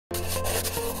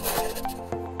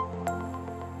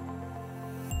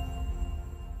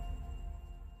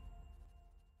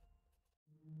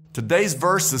Today's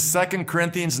verse is 2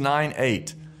 Corinthians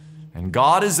 9:8. And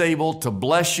God is able to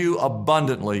bless you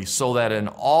abundantly so that in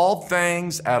all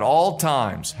things at all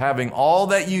times, having all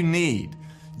that you need,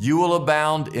 you will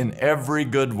abound in every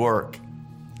good work.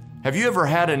 Have you ever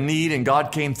had a need and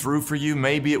God came through for you?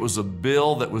 Maybe it was a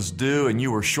bill that was due and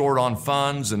you were short on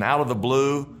funds and out of the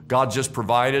blue, God just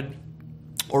provided.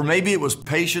 Or maybe it was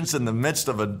patience in the midst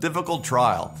of a difficult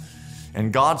trial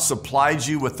and God supplied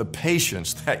you with the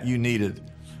patience that you needed.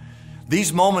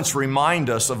 These moments remind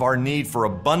us of our need for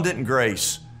abundant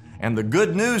grace. And the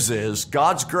good news is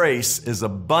God's grace is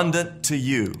abundant to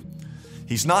you.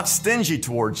 He's not stingy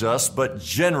towards us, but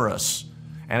generous.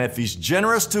 And if He's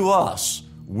generous to us,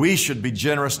 we should be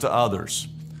generous to others.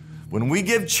 When we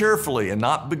give cheerfully and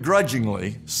not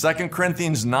begrudgingly, 2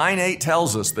 Corinthians 9:8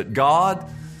 tells us that God,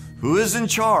 who is in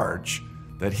charge,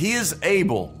 that He is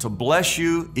able to bless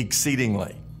you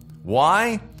exceedingly.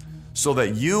 Why? So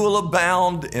that you will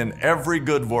abound in every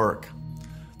good work.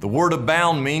 The word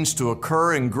abound means to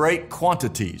occur in great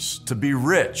quantities, to be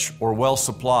rich or well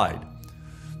supplied.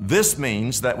 This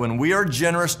means that when we are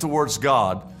generous towards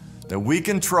God, that we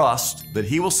can trust that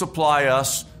He will supply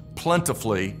us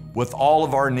plentifully with all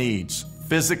of our needs,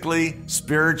 physically,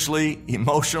 spiritually,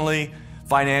 emotionally,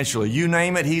 financially. You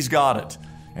name it, He's got it.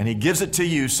 And He gives it to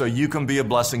you so you can be a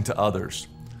blessing to others.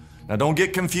 Now don't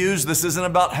get confused. This isn't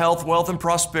about health, wealth, and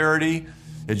prosperity.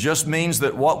 It just means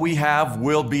that what we have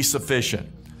will be sufficient.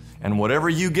 And whatever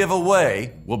you give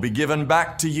away will be given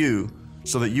back to you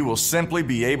so that you will simply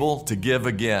be able to give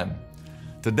again.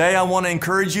 Today I want to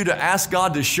encourage you to ask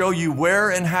God to show you where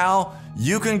and how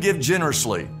you can give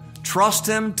generously. Trust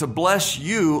Him to bless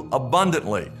you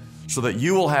abundantly so that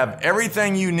you will have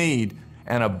everything you need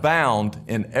and abound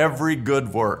in every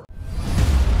good work.